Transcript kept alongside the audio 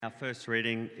Our first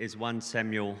reading is 1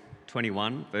 Samuel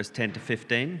 21, verse 10 to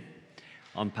 15,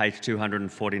 on page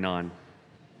 249.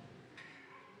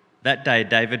 That day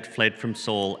David fled from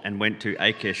Saul and went to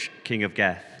Achish, king of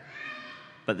Gath.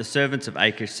 But the servants of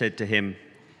Achish said to him,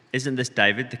 "Isn't this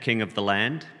David, the king of the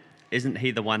land? Isn't he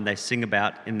the one they sing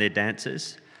about in their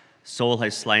dances? Saul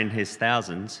has slain his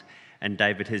thousands, and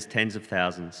David his tens of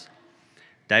thousands."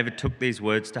 David took these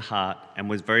words to heart and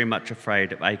was very much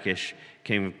afraid of Achish,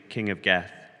 king of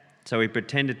Gath. So he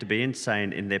pretended to be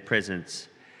insane in their presence.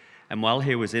 And while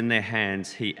he was in their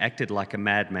hands, he acted like a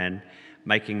madman,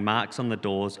 making marks on the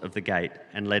doors of the gate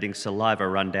and letting saliva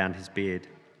run down his beard.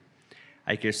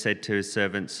 Achish said to his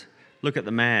servants, "Look at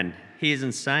the man. He is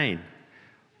insane.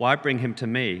 Why bring him to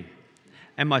me?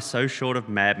 Am I so short of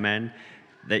madman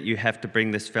that you have to bring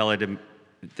this fella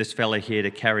here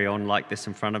to carry on like this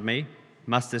in front of me?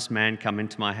 Must this man come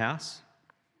into my house?"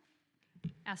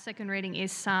 Our second reading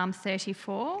is Psalm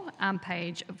 34,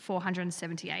 page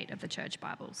 478 of the Church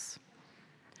Bibles.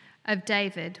 Of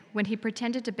David, when he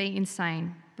pretended to be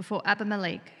insane before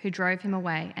Abimelech, who drove him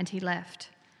away, and he left.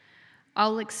 I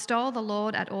will extol the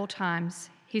Lord at all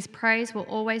times. His praise will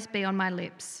always be on my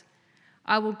lips.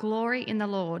 I will glory in the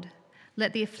Lord.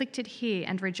 Let the afflicted hear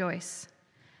and rejoice.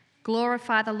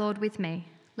 Glorify the Lord with me.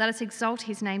 Let us exalt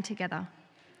his name together.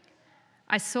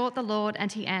 I sought the Lord,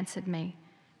 and he answered me.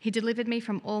 He delivered me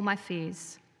from all my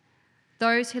fears.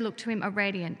 Those who look to him are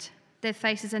radiant. Their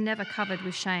faces are never covered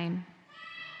with shame.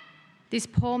 This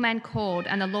poor man called,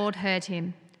 and the Lord heard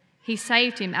him. He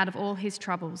saved him out of all his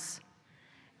troubles.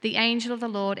 The angel of the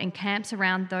Lord encamps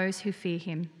around those who fear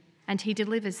him, and he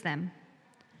delivers them.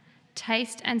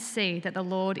 Taste and see that the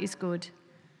Lord is good.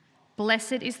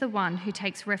 Blessed is the one who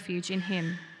takes refuge in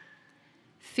him.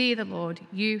 Fear the Lord,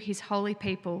 you his holy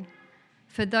people,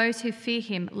 for those who fear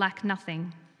him lack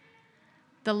nothing.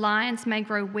 The lions may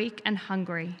grow weak and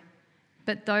hungry,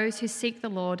 but those who seek the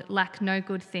Lord lack no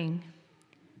good thing.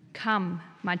 Come,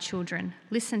 my children,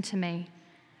 listen to me.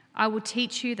 I will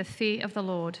teach you the fear of the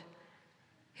Lord.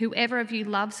 Whoever of you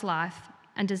loves life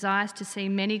and desires to see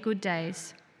many good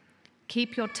days,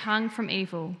 keep your tongue from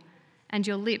evil and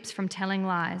your lips from telling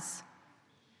lies.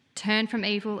 Turn from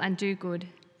evil and do good.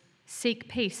 Seek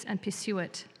peace and pursue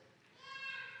it.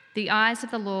 The eyes of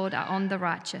the Lord are on the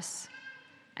righteous,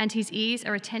 and his ears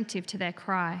are attentive to their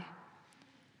cry.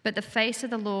 But the face of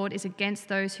the Lord is against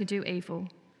those who do evil,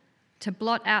 to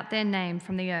blot out their name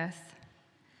from the earth.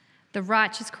 The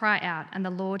righteous cry out, and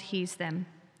the Lord hears them.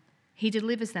 He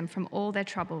delivers them from all their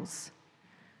troubles.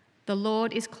 The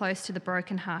Lord is close to the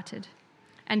brokenhearted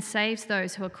and saves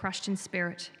those who are crushed in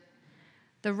spirit.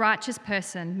 The righteous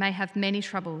person may have many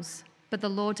troubles, but the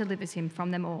Lord delivers him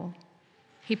from them all.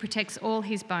 He protects all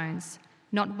his bones.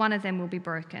 Not one of them will be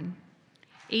broken.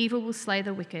 Evil will slay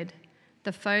the wicked.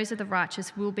 The foes of the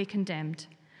righteous will be condemned.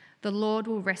 The Lord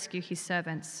will rescue his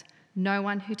servants. No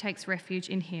one who takes refuge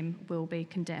in him will be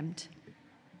condemned.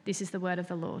 This is the word of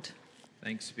the Lord.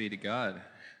 Thanks be to God.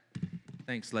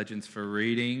 Thanks, Legends, for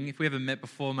reading. If we haven't met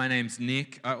before, my name's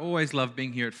Nick. I always love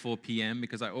being here at 4 p.m.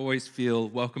 because I always feel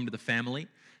welcome to the family.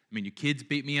 I mean, your kids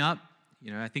beat me up.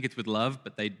 You know, I think it's with love,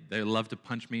 but they love to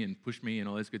punch me and push me and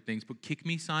all those good things. Put kick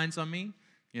me signs on me.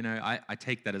 You know, I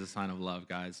take that as a sign of love,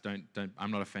 guys. Don't.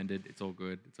 I'm not offended. It's all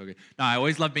good. It's all good. No, I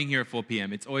always love being here at 4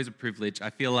 p.m. It's always a privilege. I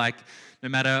feel like no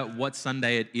matter what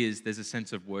Sunday it is, there's a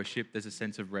sense of worship. There's a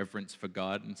sense of reverence for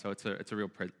God, and so it's a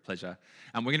real pleasure.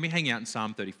 We're going to be hanging out in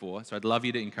Psalm 34, so I'd love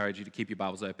you to encourage you to keep your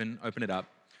Bibles open it up.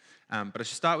 But I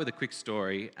should start with a quick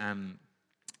story.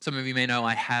 Some of you may know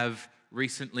I have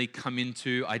recently come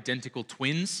into identical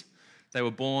twins. They were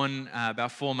born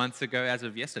about 4 months ago, as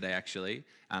of yesterday, actually.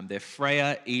 They're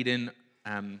Freya Edenwood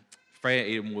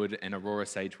and Aurora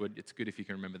Sagewood. It's good if you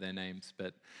can remember their names.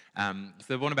 But so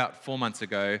they were born about 4 months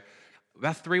ago.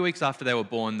 About 3 weeks after they were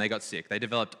born, they got sick. They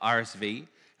developed RSV,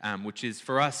 which is,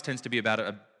 for us, tends to be about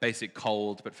a basic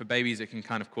cold, but for babies, it can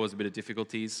kind of cause a bit of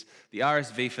difficulties. The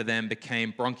RSV for them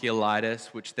became bronchiolitis,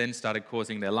 which then started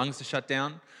causing their lungs to shut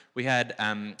down. We had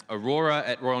Aurora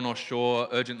at Royal North Shore,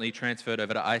 urgently transferred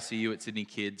over to ICU at Sydney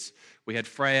Kids. We had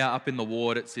Freya up in the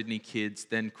ward at Sydney Kids,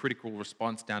 then critical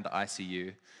response down to ICU.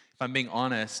 If I'm being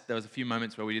honest, there was a few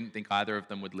moments where we didn't think either of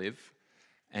them would live.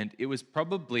 And it was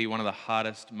probably one of the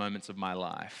hardest moments of my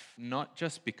life, not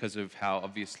just because of how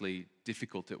obviously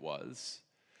difficult it was,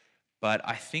 but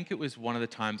I think it was one of the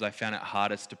times I found it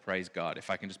hardest to praise God, if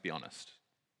I can just be honest.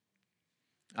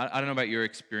 I don't know about your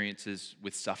experiences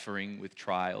with suffering, with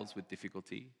trials, with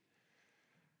difficulty,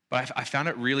 but I found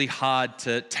it really hard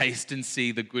to taste and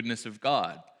see the goodness of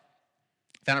God.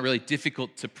 I found it really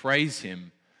difficult to praise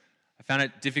him. I found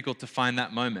it difficult to find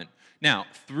that moment. Now,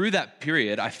 through that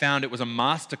period, I found it was a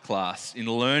masterclass in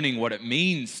learning what it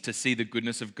means to see the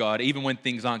goodness of God, even when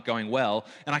things aren't going well.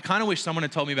 And I kind of wish someone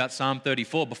had told me about Psalm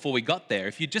 34 before we got there.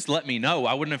 If you'd just let me know,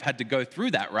 I wouldn't have had to go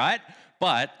through that, right?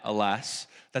 But alas,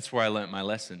 that's where I learnt my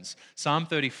lessons. Psalm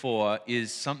 34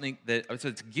 is something that, it's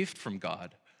a gift from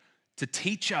God to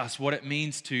teach us what it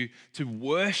means to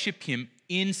worship Him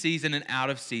in season and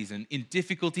out of season, in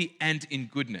difficulty and in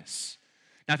goodness.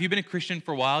 Now, if you've been a Christian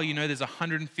for a while, you know there's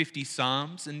 150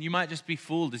 Psalms, and you might just be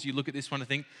fooled as you look at this one and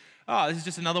think, oh, this is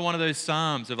just another one of those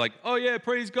Psalms of like, oh yeah,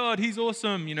 praise God, He's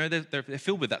awesome. You know, they're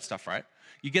filled with that stuff, right?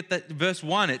 You get that verse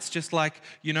 1, it's just like,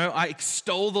 you know, I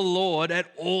extol the Lord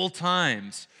at all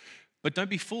times. But don't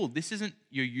be fooled, this isn't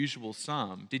your usual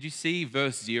Psalm. Did you see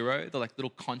verse 0, the like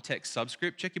little context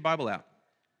subscript? Check your Bible out.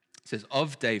 It says,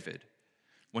 of David,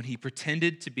 when he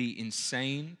pretended to be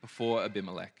insane before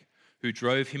Abimelech, who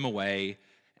drove him away,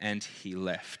 and he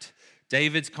left.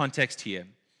 David's context here.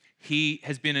 He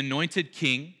has been anointed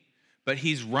king, but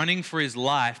he's running for his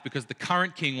life because the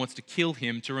current king wants to kill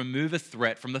him to remove a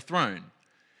threat from the throne.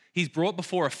 He's brought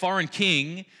before a foreign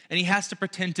king, and he has to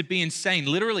pretend to be insane,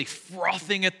 literally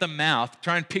frothing at the mouth.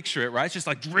 Try and picture it, right? It's just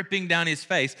like dripping down his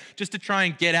face just to try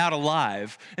and get out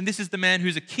alive. And this is the man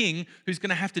who's a king who's going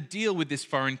to have to deal with this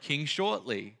foreign king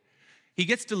shortly. He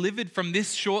gets delivered from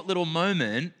this short little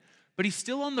moment, but he's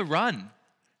still on the run.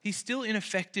 He's still in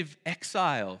effective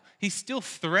exile. He's still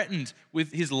threatened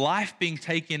with his life being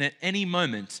taken at any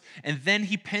moment. And then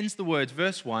he pens the words,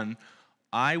 verse 1,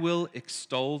 I will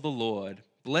extol the Lord,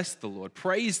 bless the Lord,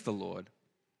 praise the Lord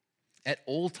at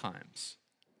all times.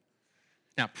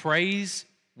 Now, praise,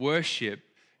 worship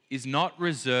is not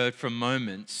reserved for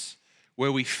moments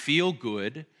where we feel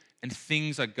good and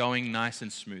things are going nice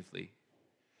and smoothly.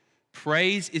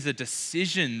 Praise is a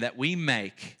decision that we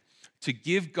make to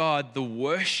give God the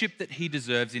worship that He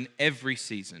deserves in every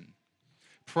season.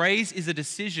 Praise is a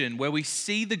decision where we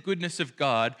see the goodness of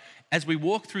God. As we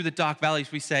walk through the dark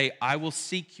valleys, we say, I will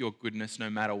seek your goodness no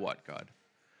matter what, God.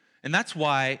 And that's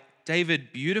why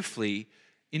David beautifully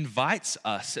invites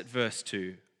us at verse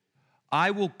 2.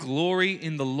 I will glory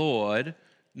in the Lord.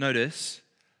 Notice,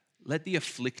 let the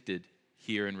afflicted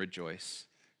hear and rejoice.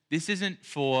 This isn't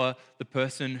for the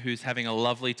person who's having a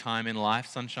lovely time in life,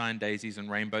 sunshine, daisies, and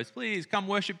rainbows. Please come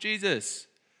worship Jesus.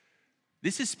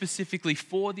 This is specifically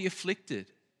for the afflicted.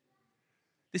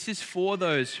 This is for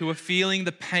those who are feeling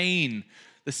the pain,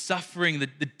 the suffering, the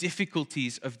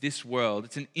difficulties of this world.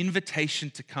 It's an invitation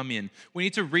to come in. We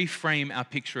need to reframe our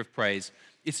picture of praise.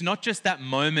 It's not just that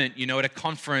moment, you know, at a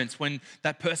conference when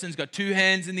that person's got two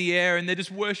hands in the air and they're just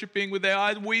worshiping with their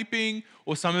eyes weeping.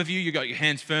 Or some of you, you got your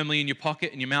hands firmly in your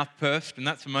pocket and your mouth pursed, and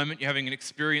that's the moment you're having an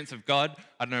experience of God.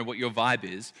 I don't know what your vibe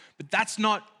is, but that's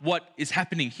not what is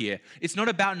happening here. It's not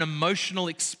about an emotional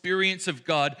experience of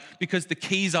God because the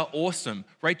keys are awesome.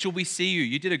 Rachel, we see you.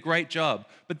 You did a great job.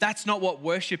 But that's not what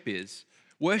worship is.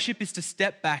 Worship is to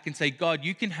step back and say, God,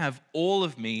 you can have all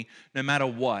of me no matter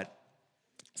what.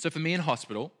 So for me in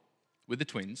hospital with the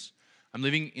twins, I'm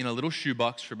living in a little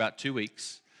shoebox for about 2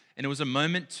 weeks, and it was a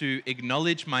moment to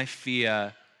acknowledge my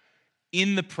fear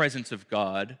in the presence of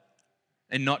God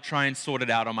and not try and sort it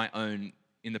out on my own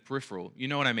in the peripheral. You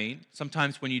know what I mean?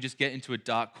 Sometimes when you just get into a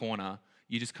dark corner,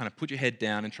 you just kind of put your head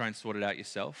down and try and sort it out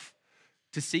yourself.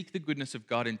 To seek the goodness of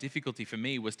God in difficulty for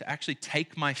me was to actually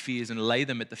take my fears and lay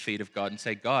them at the feet of God and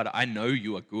say, God, I know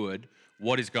you are good.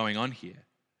 What is going on here?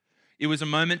 It was a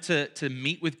moment to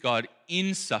meet with God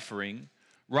in suffering,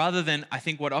 rather than, I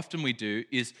think what often we do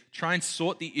is try and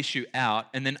sort the issue out,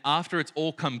 and then after it's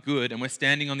all come good and we're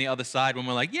standing on the other side when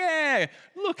we're like, yeah,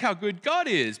 look how good God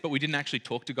is, but we didn't actually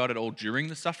talk to God at all during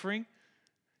the suffering.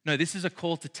 No, this is a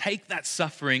call to take that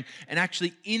suffering and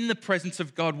actually in the presence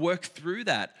of God work through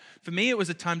that. For me, it was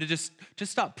a time to just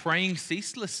start praying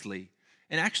ceaselessly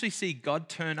and actually see God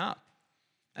turn up.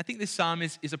 I think this psalm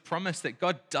is a promise that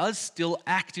God does still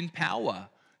act in power,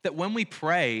 that when we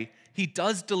pray, He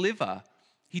does deliver,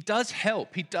 He does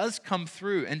help, He does come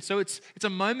through. And so it's a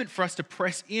moment for us to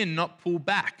press in, not pull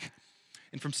back.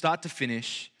 And from start to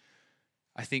finish,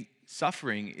 I think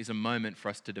suffering is a moment for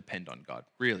us to depend on God,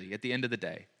 really, at the end of the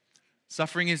day.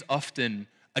 Suffering is often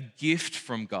a gift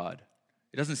from God.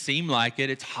 It doesn't seem like it,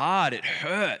 it's hard, it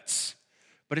hurts.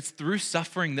 But it's through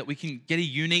suffering that we can get a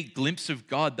unique glimpse of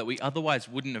God that we otherwise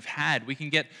wouldn't have had. We can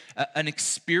get an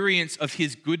experience of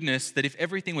His goodness that if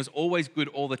everything was always good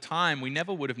all the time, we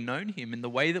never would have known Him in the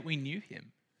way that we knew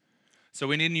Him. So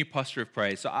we need a new posture of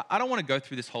praise. So I don't want to go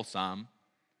through this whole psalm.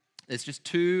 There's just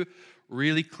two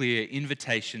really clear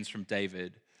invitations from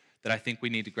David that I think we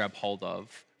need to grab hold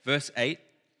of. Verse 8,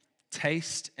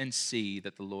 taste and see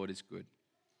that the Lord is good.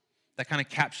 That kind of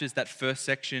captures that first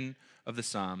section of the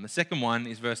psalm. The second one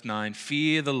is verse 9,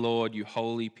 fear the Lord, you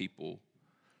holy people,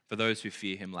 for those who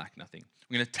fear him lack nothing.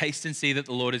 We're going to taste and see that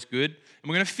the Lord is good, and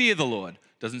we're going to fear the Lord.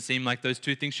 Doesn't seem like those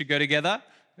two things should go together.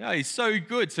 Oh, he's so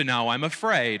good, so now I'm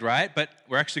afraid, right? But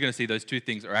we're actually going to see those two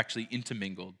things are actually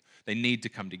intermingled. They need to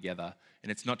come together,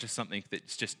 and it's not just something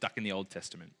that's just stuck in the Old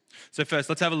Testament. So first,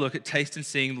 let's have a look at taste and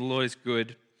seeing the Lord is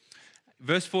good.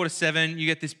 Verse 4 to 7, you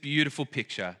get this beautiful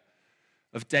picture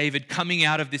of David coming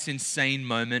out of this insane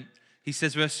moment. He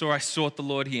says, verse 4, I sought the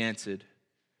Lord, he answered.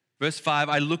 Verse 5,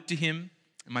 I looked to him,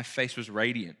 and my face was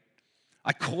radiant.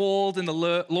 I called, and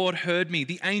the Lord heard me.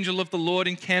 The angel of the Lord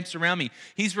encamps around me.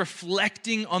 He's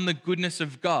reflecting on the goodness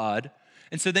of God.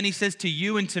 And so then he says to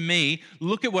you and to me,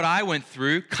 look at what I went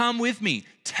through. Come with me.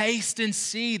 Taste and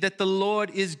see that the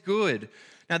Lord is good.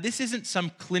 Now, this isn't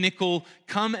some clinical,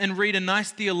 come and read a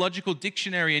nice theological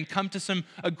dictionary and come to some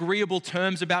agreeable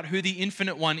terms about who the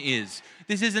infinite one is.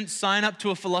 This isn't sign up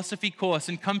to a philosophy course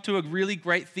and come to a really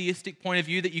great theistic point of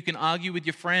view that you can argue with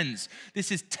your friends. This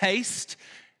is taste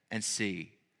and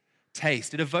see.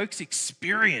 Taste. It evokes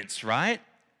experience, right?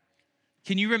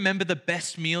 Can you remember the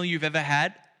best meal you've ever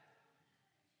had?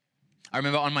 I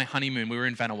remember on my honeymoon, we were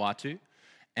in Vanuatu,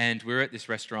 and we were at this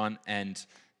restaurant, and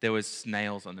there was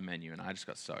snails on the menu, and I just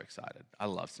got so excited. I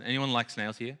love snails. Anyone like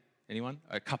snails here? Anyone?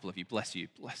 A couple of you. Bless you.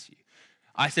 Bless you.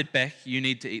 I said, Beck, you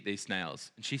need to eat these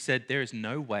snails. And she said, there is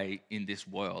no way in this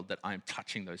world that I'm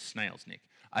touching those snails, Nick.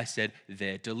 I said,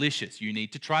 they're delicious. You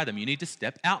need to try them. You need to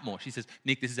step out more. She says,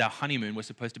 Nick, this is our honeymoon. We're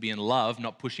supposed to be in love,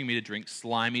 not pushing me to drink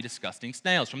slimy, disgusting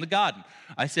snails from the garden.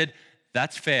 I said,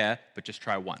 that's fair, but just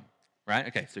try one, right?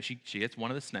 Okay, so she gets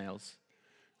one of the snails.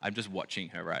 I'm just watching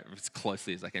her, right, as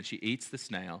closely as I can. She eats the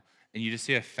snail, and you just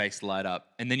see her face light up,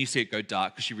 and then you see it go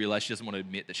dark because she realizes she doesn't want to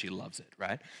admit that she loves it,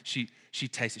 right? She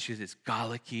tastes it. She says it's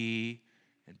garlicky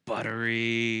and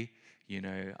buttery. You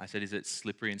know, I said, is it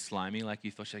slippery and slimy like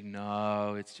you thought? She's like,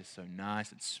 no, it's just so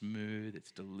nice. It's smooth.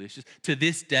 It's delicious. To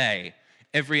this day,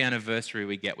 every anniversary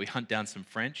we get, we hunt down some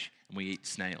French, and we eat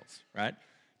snails, right?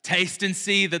 Taste and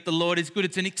see that the Lord is good.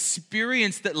 It's an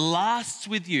experience that lasts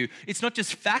with you. It's not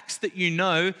just facts that you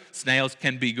know. Snails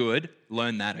can be good.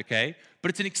 Learn that, okay?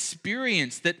 But it's an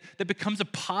experience that becomes a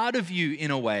part of you in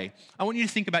a way. I want you to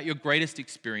think about your greatest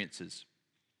experiences.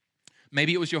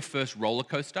 Maybe it was your first roller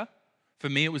coaster. For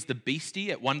me, it was the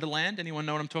Beastie at Wonderland. Anyone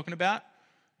know what I'm talking about?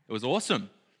 It was awesome.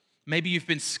 Maybe you've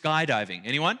been skydiving.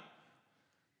 Anyone?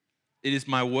 It is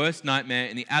my worst nightmare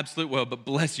in the absolute world, but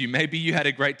bless you. Maybe you had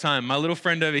a great time. My little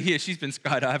friend over here, she's been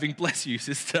skydiving. Bless you,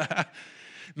 sister.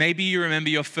 Maybe you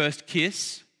remember your first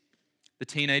kiss. The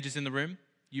teenagers in the room,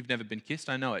 you've never been kissed.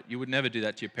 I know it. You would never do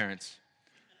that to your parents.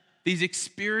 These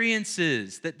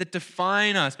experiences that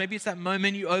define us. Maybe it's that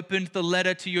moment you opened the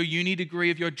letter to your uni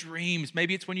degree of your dreams.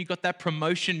 Maybe it's when you got that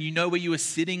promotion, you know where you were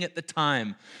sitting at the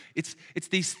time. It's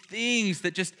these things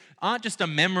that just aren't just a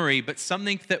memory, but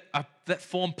something that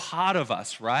form part of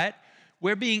us, right?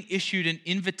 We're being issued an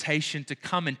invitation to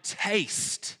come and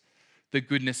taste the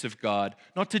goodness of God.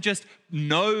 Not to just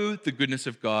know the goodness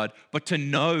of God, but to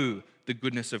know the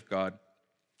goodness of God.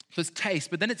 So it's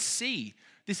taste, but then it's see.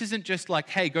 This isn't just like,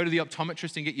 hey, go to the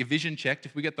optometrist and get your vision checked.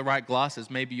 If we get the right glasses,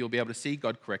 maybe you'll be able to see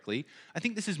God correctly. I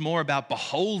think this is more about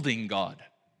beholding God.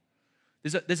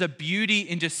 There's a beauty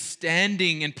in just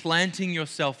standing and planting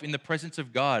yourself in the presence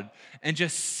of God and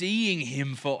just seeing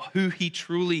him for who he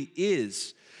truly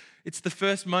is. It's the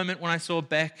first moment when I saw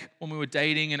Beck when we were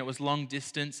dating and it was long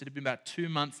distance. It had been about 2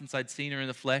 months since I'd seen her in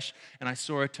the flesh and I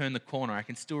saw her turn the corner. I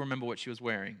can still remember what she was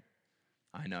wearing.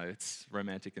 I know, it's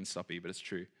romantic and soppy, but it's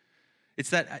true.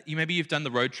 It's that maybe you've done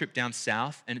the road trip down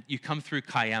south and you come through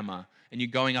Kiama and you're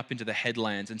going up into the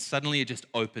headlands and suddenly it just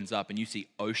opens up and you see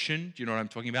ocean. Do you know what I'm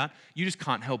talking about? You just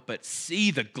can't help but see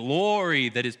the glory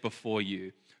that is before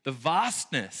you, the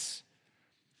vastness.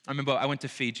 I remember I went to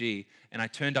Fiji and I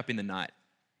turned up in the night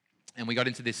and we got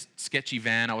into this sketchy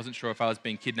van. I wasn't sure if I was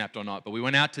being kidnapped or not, but we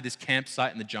went out to this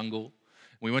campsite in the jungle.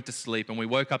 We went to sleep and we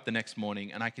woke up the next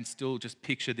morning and I can still just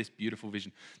picture this beautiful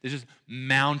vision. There's just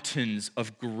mountains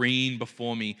of green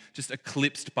before me, just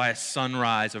eclipsed by a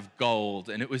sunrise of gold.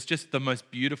 And it was just the most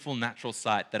beautiful natural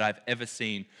sight that I've ever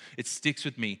seen. It sticks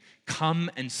with me. Come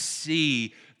and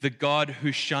see the God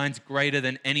who shines greater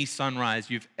than any sunrise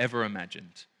you've ever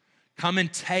imagined. Come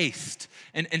and taste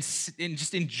and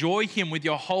just enjoy him with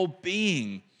your whole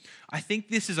being. I think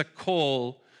this is a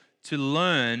call to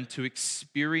learn to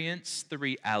experience the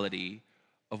reality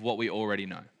of what we already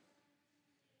know.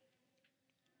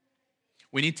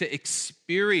 We need to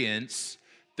experience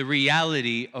the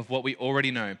reality of what we already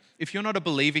know. If you're not a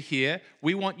believer here,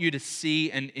 we want you to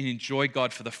see and enjoy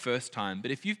God for the first time.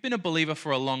 But if you've been a believer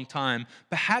for a long time,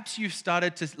 perhaps you've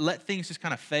started to let things just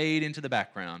kind of fade into the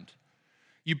background.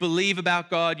 You believe about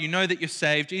God, you know that you're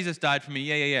saved, Jesus died for me,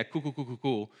 yeah,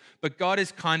 cool. But God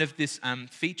is kind of this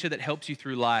feature that helps you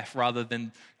through life rather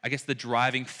than, I guess, the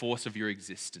driving force of your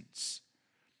existence.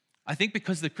 I think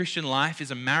because the Christian life is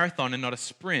a marathon and not a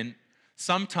sprint,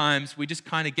 sometimes we just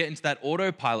kind of get into that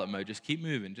autopilot mode, just keep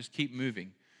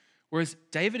moving. Whereas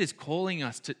David is calling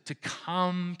us to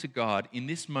come to God in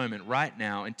this moment right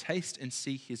now and taste and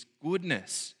see his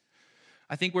goodness.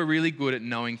 I think we're really good at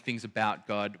knowing things about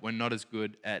God. We're not as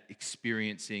good at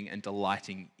experiencing and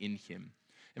delighting in him.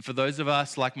 And for those of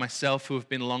us like myself who have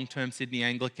been long-term Sydney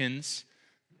Anglicans,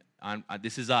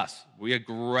 this is us. We are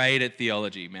great at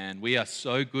theology, man. We are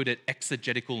so good at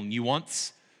exegetical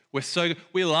nuance.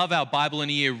 We love our Bible in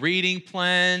a year reading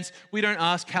plans. We don't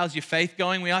ask, how's your faith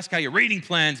going? We ask how your reading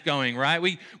plan's going, right?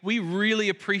 We really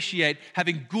appreciate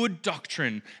having good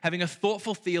doctrine, having a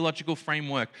thoughtful theological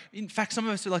framework. In fact, some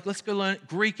of us are like, let's go learn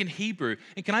Greek and Hebrew.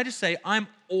 And can I just say, I'm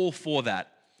all for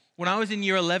that. When I was in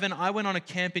year 11, I went on a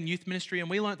camp in youth ministry and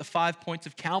we learned the 5 points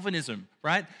of Calvinism,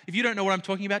 right? If you don't know what I'm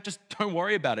talking about, just don't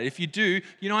worry about it. If you do,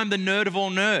 you know I'm the nerd of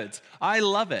all nerds. I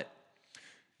love it.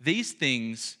 These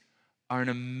things are an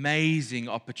amazing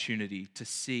opportunity to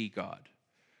see God.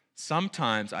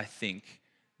 Sometimes I think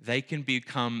they can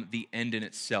become the end in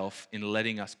itself in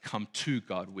letting us come to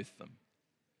God with them.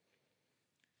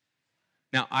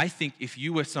 Now, I think if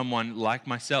you were someone like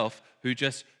myself who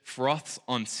just froths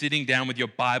on sitting down with your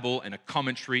Bible and a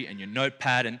commentary and your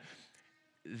notepad, and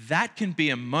that can be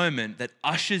a moment that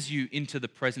ushers you into the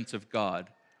presence of God,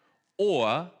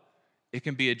 or it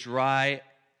can be a dry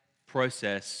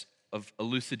process of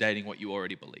elucidating what you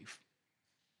already believe.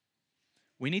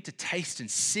 We need to taste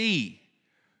and see,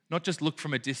 not just look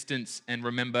from a distance and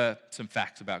remember some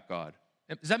facts about God.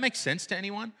 Does that make sense to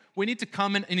anyone? We need to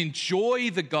come and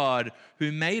enjoy the God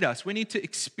who made us. We need to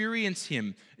experience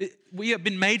him. We have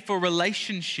been made for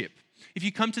relationship. If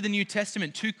you come to the New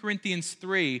Testament, 2 Corinthians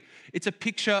 3, it's a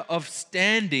picture of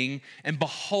standing and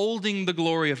beholding the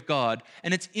glory of God.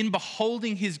 And it's in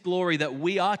beholding his glory that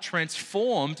we are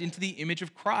transformed into the image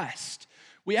of Christ.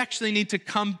 We actually need to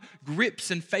come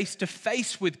grips and face to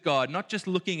face with God, not just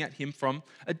looking at him from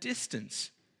a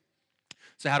distance.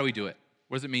 So how do we do it?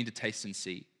 What does it mean to taste and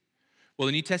see? Well,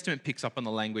 the New Testament picks up on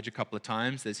the language a couple of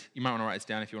times. You might want to write this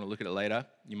down if you want to look at it later.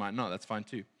 You might not, that's fine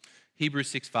too.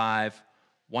 Hebrews 6:5,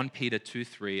 1 Peter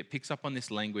 2:3, it picks up on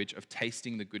this language of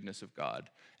tasting the goodness of God.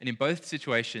 And in both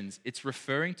situations, it's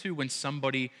referring to when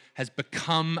somebody has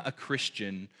become a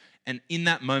Christian and in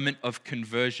that moment of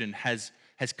conversion has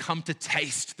come to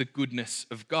taste the goodness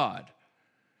of God.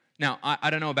 Now, I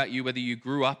don't know about you, whether you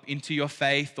grew up into your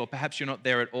faith or perhaps you're not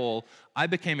there at all. I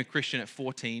became a Christian at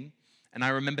 14, and I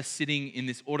remember sitting in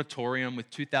this auditorium with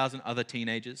 2,000 other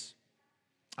teenagers.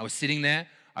 I was sitting there,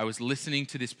 I was listening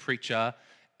to this preacher,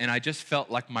 and I just felt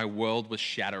like my world was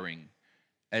shattering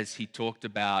as he talked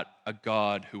about a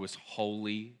God who was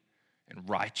holy and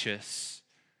righteous,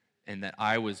 and that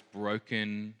I was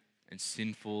broken and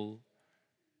sinful.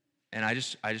 And I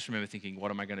just remember thinking,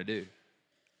 what am I going to do?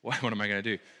 What am I going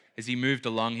to do? As he moved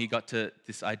along, he got to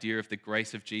this idea of the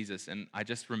grace of Jesus. And I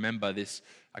just remember this,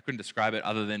 I couldn't describe it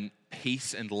other than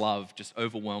peace and love just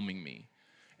overwhelming me.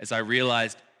 As I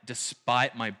realized,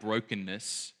 despite my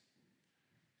brokenness,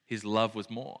 his love was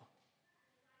more,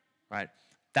 right?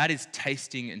 That is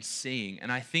tasting and seeing.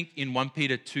 And I think in 1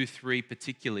 Peter 2:3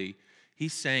 particularly,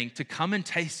 he's saying to come and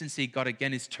taste and see God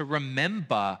again is to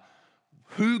remember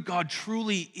who God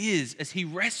truly is as he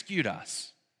rescued us.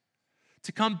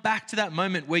 To come back to that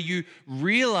moment where you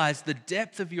realized the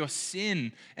depth of your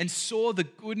sin and saw the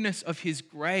goodness of his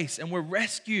grace and were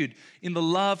rescued in the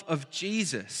love of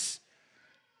Jesus.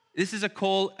 This is a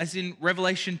call as in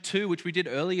Revelation 2, which we did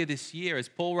earlier this year, as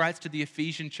Paul writes to the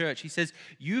Ephesian church. He says,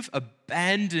 you've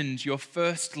abandoned your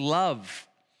first love.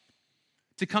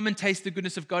 To come and taste the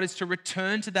goodness of God is to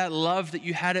return to that love that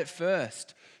you had at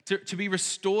first. To be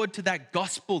restored to that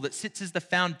gospel that sits as the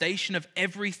foundation of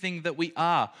everything that we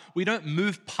are. We don't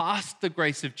move past the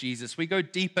grace of Jesus. We go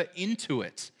deeper into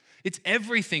it. It's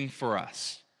everything for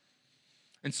us.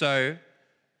 And so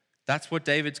that's what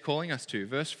David's calling us to.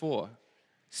 Verse 4,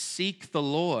 seek the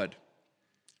Lord,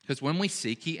 because when we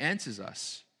seek, he answers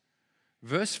us.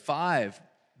 Verse 5,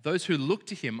 those who look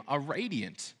to him are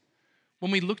radiant.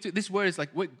 When we looked at this word, it's like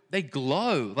they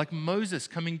glow, like Moses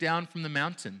coming down from the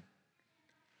mountain.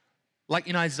 Like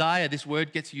in Isaiah, this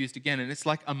word gets used again, and it's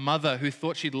like a mother who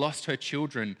thought she'd lost her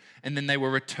children, and then they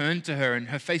were returned to her, and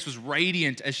her face was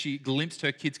radiant as she glimpsed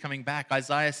her kids coming back.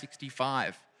 Isaiah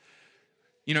 65.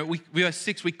 Verse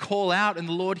 6, we call out and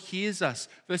the Lord hears us.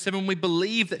 Verse 7, we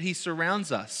believe that he surrounds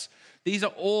us. These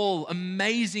are all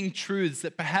amazing truths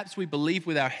that perhaps we believe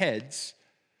with our heads,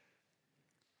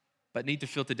 but need to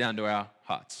filter down to our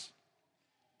hearts.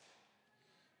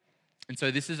 And so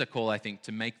this is a call, I think,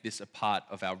 to make this a part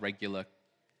of our regular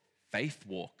faith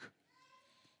walk,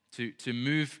 to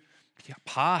move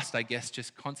past, I guess,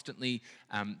 just constantly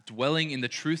dwelling in the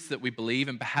truth that we believe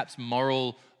and perhaps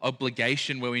moral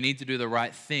obligation where we need to do the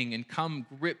right thing, and come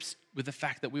grips with the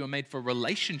fact that we were made for a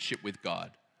relationship with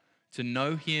God, to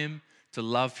know him, to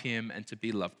love him, and to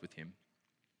be loved with him.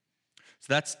 So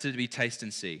that's to be taste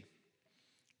and see.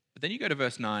 But then you go to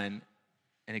verse 9,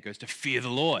 and it goes to fear the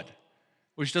Lord,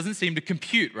 which doesn't seem to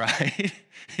compute, right?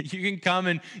 You can come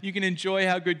and you can enjoy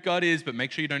how good God is, but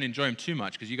make sure you don't enjoy him too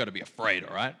much because you got to be afraid,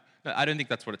 all right? I don't think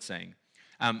that's what it's saying.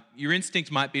 Your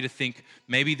instinct might be to think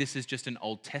maybe this is just an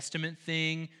Old Testament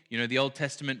thing. The Old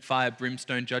Testament fire,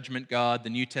 brimstone, judgment God, the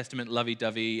New Testament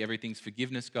lovey-dovey, everything's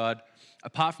forgiveness God.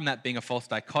 Apart from that being a false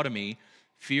dichotomy,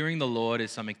 fearing the Lord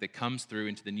is something that comes through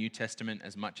into the New Testament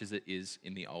as much as it is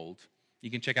in the Old. You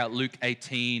can check out Luke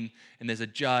 18, and there's a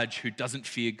judge who doesn't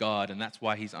fear God, and that's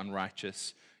why he's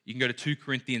unrighteous. You can go to 2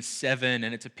 Corinthians 7,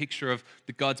 and it's a picture of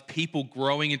God's people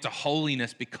growing into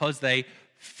holiness because they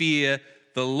fear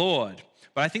the Lord.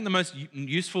 But I think the most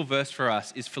useful verse for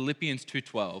us is Philippians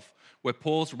 2:12, where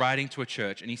Paul's writing to a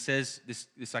church, and he says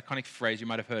this iconic phrase, you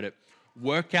might have heard it,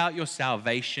 work out your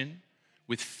salvation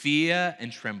with fear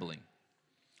and trembling.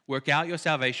 Work out your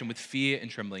salvation with fear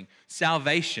and trembling.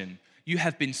 Salvation, you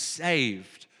have been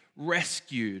saved,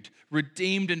 rescued,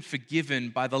 redeemed, and forgiven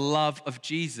by the love of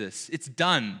Jesus. It's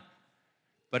done.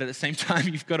 But at the same time,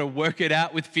 you've got to work it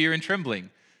out with fear and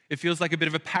trembling. It feels like a bit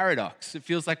of a paradox. It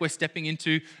feels like we're stepping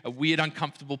into a weird,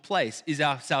 uncomfortable place. Is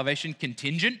our salvation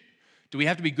contingent? Do we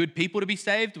have to be good people to be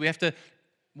saved? Do we have to?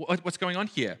 What's going on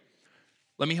here?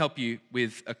 Let me help you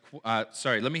with a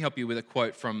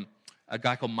quote from a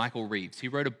guy called Michael Reeves. He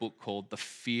wrote a book called The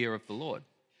Fear of the Lord.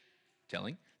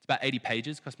 Telling. It's about 80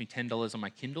 pages. Cost me $10 on my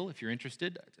Kindle. If you're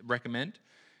interested, I recommend.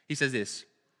 He says this: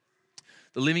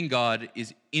 the living God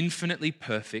is infinitely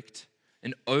perfect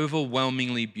and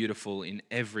overwhelmingly beautiful in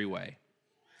every way.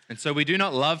 And so we do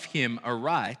not love him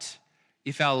aright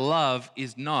if our love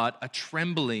is not a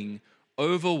trembling,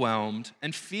 overwhelmed,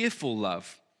 and fearful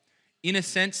love. In a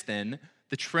sense, then,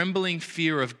 the trembling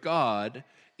fear of God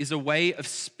is a way of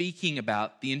speaking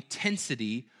about the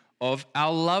intensity of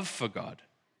our love for God.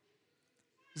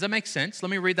 Does that make sense? Let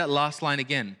me read that last line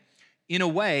again. In a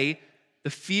way,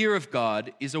 the fear of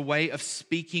God is a way of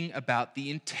speaking about the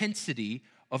intensity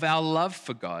of our love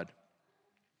for God.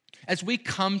 As we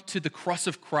come to the cross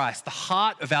of Christ, the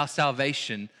heart of our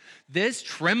salvation, there's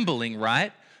trembling,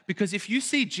 right? Because if you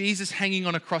see Jesus hanging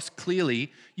on a cross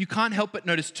clearly, you can't help but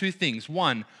notice two things.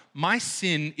 One, my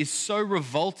sin is so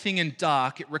revolting and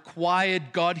dark, it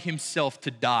required God himself to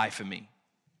die for me.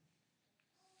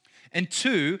 And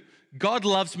two, God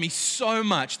loves me so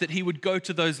much that he would go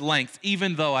to those lengths,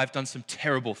 even though I've done some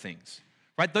terrible things.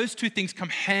 Right? Those two things come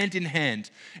hand in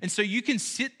hand. And so you can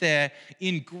sit there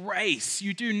in grace.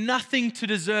 You do nothing to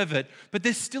deserve it, but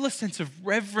there's still a sense of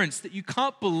reverence that you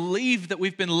can't believe that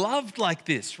we've been loved like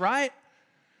this, right?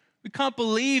 We can't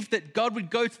believe that God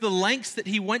would go to the lengths that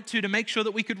he went to make sure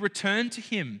that we could return to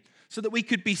him, so that we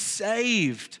could be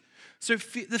saved. So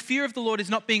the fear of the Lord is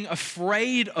not being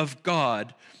afraid of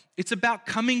God. It's about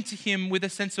coming to him with a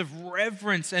sense of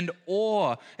reverence and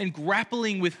awe and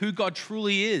grappling with who God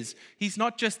truly is. He's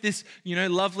not just this,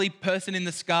 lovely person in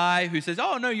the sky who says,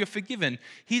 oh, no, you're forgiven.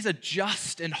 He's a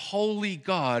just and holy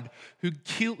God who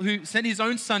sent his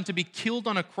own son to be killed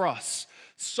on a cross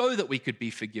so that we could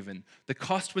be forgiven. The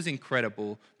cost was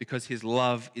incredible because his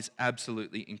love is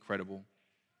absolutely incredible.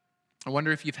 I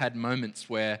wonder if you've had moments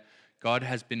where God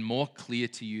has been more clear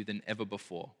to you than ever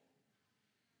before.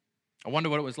 I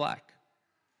wonder what it was like.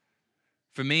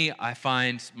 For me, I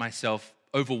find myself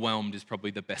overwhelmed is probably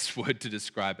the best word to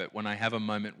describe it, when I have a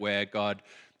moment where God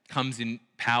comes in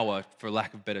power, for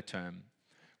lack of a better term.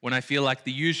 When I feel like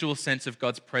the usual sense of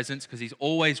God's presence, because he's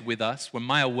always with us, when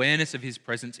my awareness of his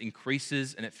presence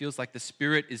increases and it feels like the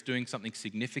Spirit is doing something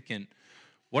significant,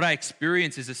 what I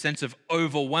experience is a sense of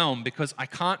overwhelm, because I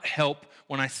can't help,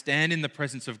 when I stand in the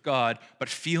presence of God, but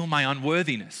feel my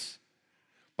unworthiness.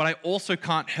 But I also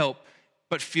can't help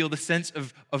but feel the sense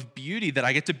of beauty that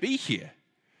I get to be here.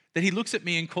 That he looks at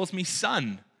me and calls me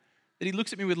son. That he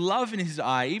looks at me with love in his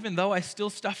eye, even though I still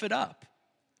stuff it up.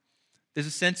 There's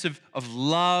a sense of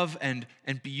love and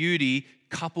beauty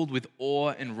coupled with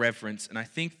awe and reverence. And I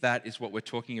think that is what we're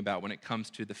talking about when it comes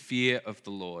to the fear of the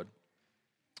Lord.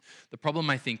 The problem,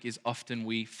 I think, is often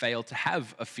we fail to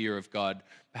have a fear of God.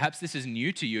 Perhaps this is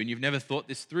new to you and you've never thought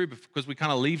this through because we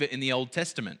kind of leave it in the Old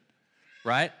Testament,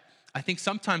 right? I think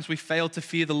sometimes we fail to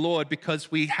fear the Lord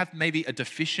because we have maybe a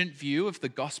deficient view of the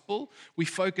gospel. We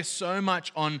focus so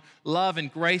much on love and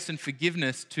grace and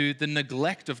forgiveness to the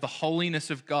neglect of the holiness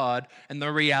of God and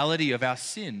the reality of our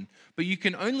sin. But you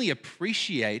can only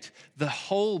appreciate the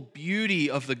whole beauty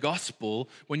of the gospel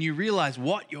when you realize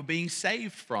what you're being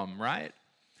saved from, right?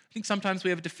 I think sometimes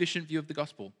we have a deficient view of the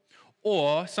gospel.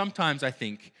 Or sometimes I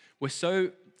think we're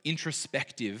so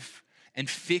introspective and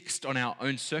fixed on our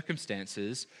own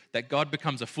circumstances that God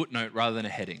becomes a footnote rather than a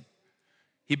heading.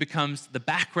 He becomes the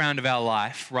background of our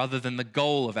life rather than the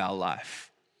goal of our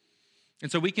life. And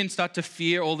so we can start to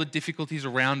fear all the difficulties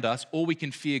around us, or we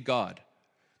can fear God.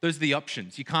 Those are the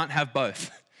options. You can't have both.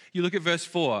 You look at verse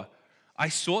 4. I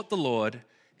sought the Lord,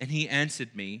 and he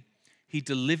answered me. He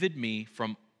delivered me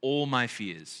from all my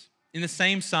fears. In the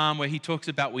same psalm where he talks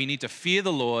about we need to fear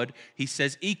the Lord, he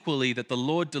says equally that the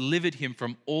Lord delivered him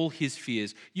from all his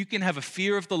fears. You can have a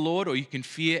fear of the Lord or you can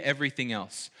fear everything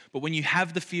else. But when you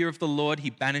have the fear of the Lord, he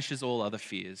banishes all other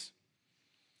fears.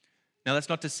 Now, that's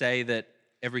not to say that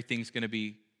everything's going to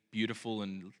be beautiful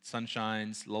and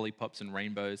sunshines, lollipops and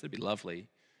rainbows. That'd be lovely.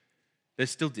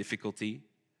 There's still difficulty.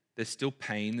 There's still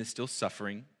pain. There's still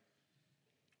suffering.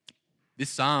 This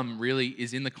psalm really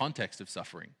is in the context of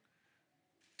suffering.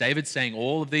 David's saying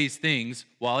all of these things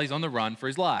while he's on the run for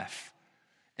his life.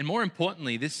 And more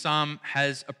importantly, this psalm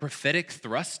has a prophetic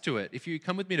thrust to it. If you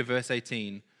come with me to verse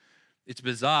 18, it's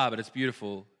bizarre, but it's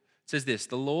beautiful. It says this,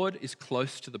 the Lord is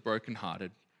close to the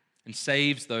brokenhearted and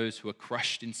saves those who are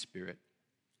crushed in spirit.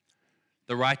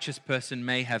 The righteous person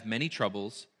may have many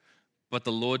troubles, but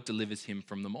the Lord delivers him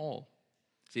from them all.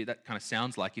 See, that kind of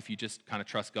sounds like if you just kind of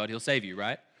trust God, he'll save you,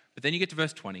 right? But then you get to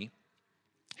verse 20.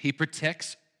 He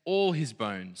protects all his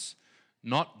bones,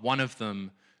 not one of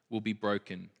them will be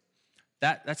broken.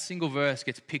 That single verse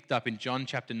gets picked up in John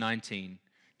chapter 19.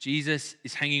 Jesus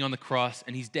is hanging on the cross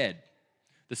and he's dead.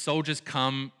 The soldiers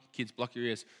come, kids block your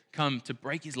ears, come to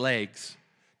break his legs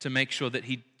to make sure that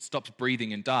he stops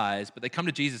breathing and dies. But they come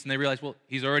to Jesus and they realize, well,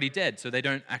 he's already dead. So they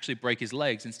don't actually break his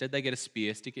legs. Instead, they get a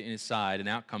spear, stick it in his side, and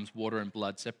out comes water and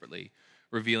blood separately,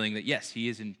 revealing that, yes, he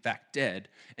is in fact dead.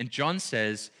 And John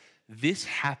says, this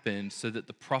happened so that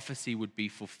the prophecy would be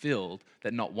fulfilled,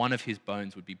 that not one of his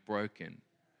bones would be broken.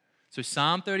 So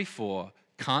Psalm 34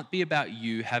 can't be about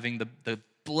you having the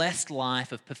blessed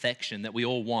life of perfection that we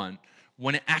all want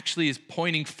when it actually is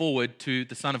pointing forward to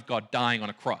the Son of God dying on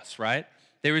a cross, right?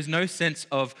 There is no sense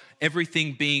of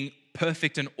everything being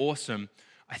perfect and awesome.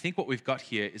 I think what we've got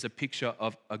here is a picture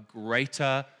of a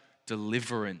greater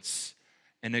deliverance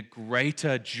and a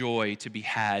greater joy to be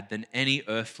had than any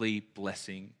earthly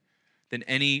blessing, than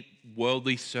any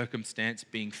worldly circumstance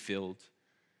being filled.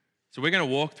 So we're going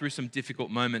to walk through some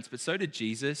difficult moments, but so did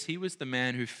Jesus. He was the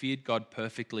man who feared God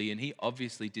perfectly, and he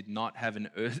obviously did not have an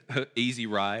easy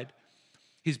ride.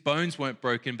 His bones weren't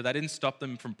broken, but that didn't stop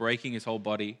them from breaking his whole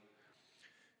body.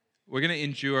 We're going to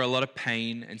endure a lot of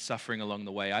pain and suffering along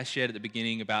the way. I shared at the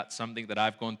beginning about something that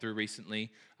I've gone through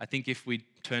recently. I think if we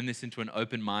turn this into an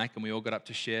open mic and we all got up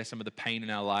to share some of the pain in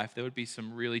our life, there would be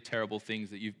some really terrible things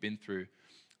that you've been through.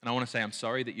 And I want to say, I'm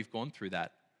sorry that you've gone through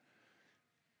that.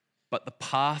 But the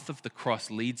path of the cross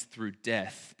leads through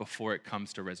death before it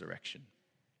comes to resurrection.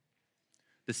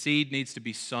 The seed needs to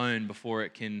be sown before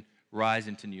it can rise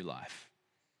into new life.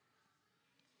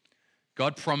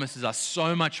 God promises us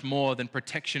so much more than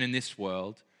protection in this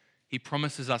world. He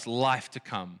promises us life to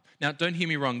come. Now, don't hear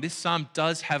me wrong. This psalm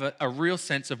does have a real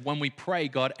sense of when we pray,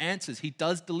 God answers. He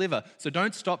does deliver. So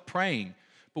don't stop praying.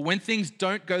 But when things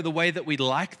don't go the way that we'd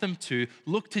like them to,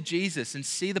 look to Jesus and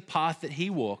see the path that he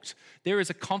walked. There is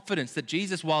a confidence that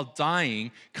Jesus, while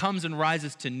dying, comes and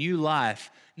rises to new life,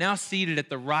 now seated at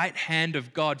the right hand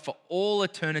of God for all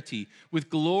eternity, with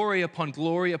glory upon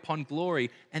glory upon glory.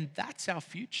 And that's our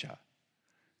future.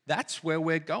 That's where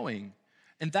we're going.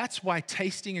 And that's why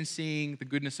tasting and seeing the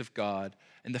goodness of God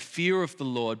and the fear of the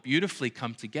Lord beautifully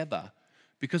come together.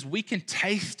 Because we can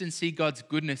taste and see God's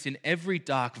goodness in every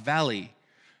dark valley,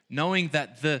 knowing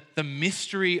that the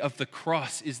mystery of the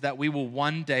cross is that we will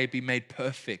one day be made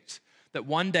perfect, that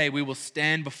one day we will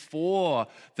stand before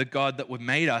the God that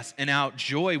made us, and our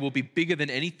joy will be bigger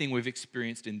than anything we've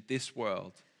experienced in this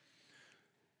world.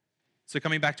 So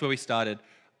coming back to where we started,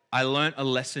 I learned a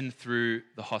lesson through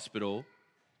the hospital,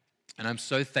 and I'm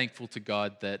so thankful to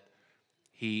God that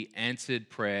He answered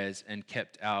prayers and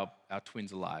kept our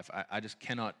twins alive. I just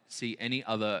cannot see any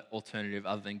other alternative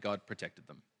other than God protected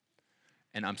them.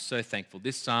 And I'm so thankful.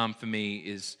 This psalm for me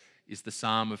is the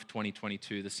psalm of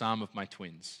 2022, the psalm of my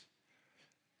twins.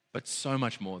 But so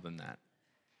much more than that.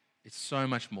 It's so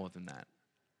much more than that.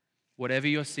 Whatever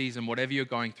your season, whatever you're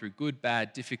going through, good,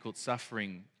 bad, difficult,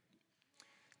 suffering,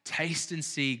 taste and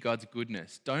see God's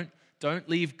goodness. Don't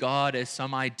leave God as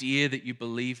some idea that you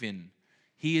believe in.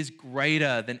 He is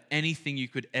greater than anything you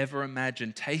could ever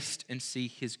imagine. Taste and see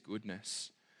his goodness.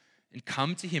 And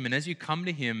come to him. And as you come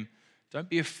to him, don't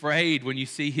be afraid when you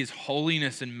see his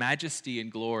holiness and majesty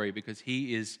and glory, because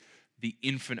he is the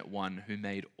infinite one who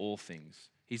made all things.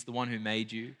 He's the one who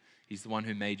made you. He's the one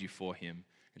who made you for him.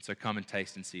 And so come and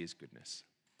taste and see his goodness.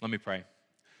 Let me pray.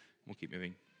 We'll keep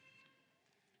moving.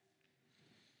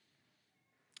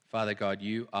 Father God,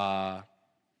 you are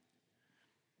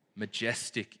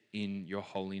majestic in your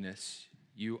holiness.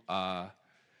 You are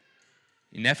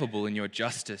ineffable in your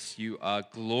justice. You are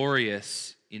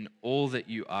glorious in all that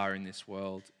you are in this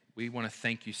world. We want to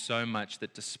thank you so much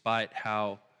that despite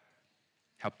how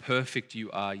perfect you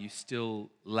are, you still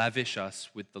lavish us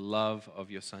with the love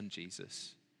of your Son,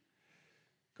 Jesus.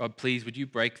 God, please, would you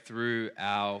break through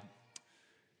our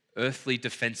earthly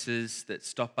defenses that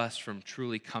stop us from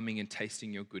truly coming and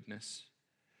tasting your goodness?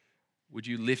 Would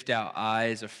you lift our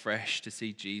eyes afresh to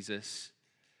see Jesus?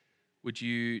 Would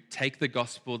you take the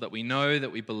gospel that we know,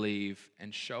 that we believe,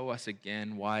 and show us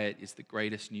again why it is the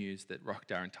greatest news that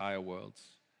rocked our entire worlds?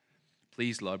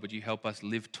 Please, Lord, would you help us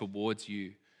live towards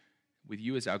you, with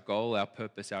you as our goal, our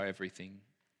purpose, our everything,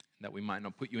 that we might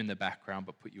not put you in the background,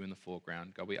 but put you in the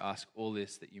foreground. God, we ask all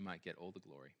this that you might get all the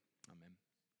glory. Amen.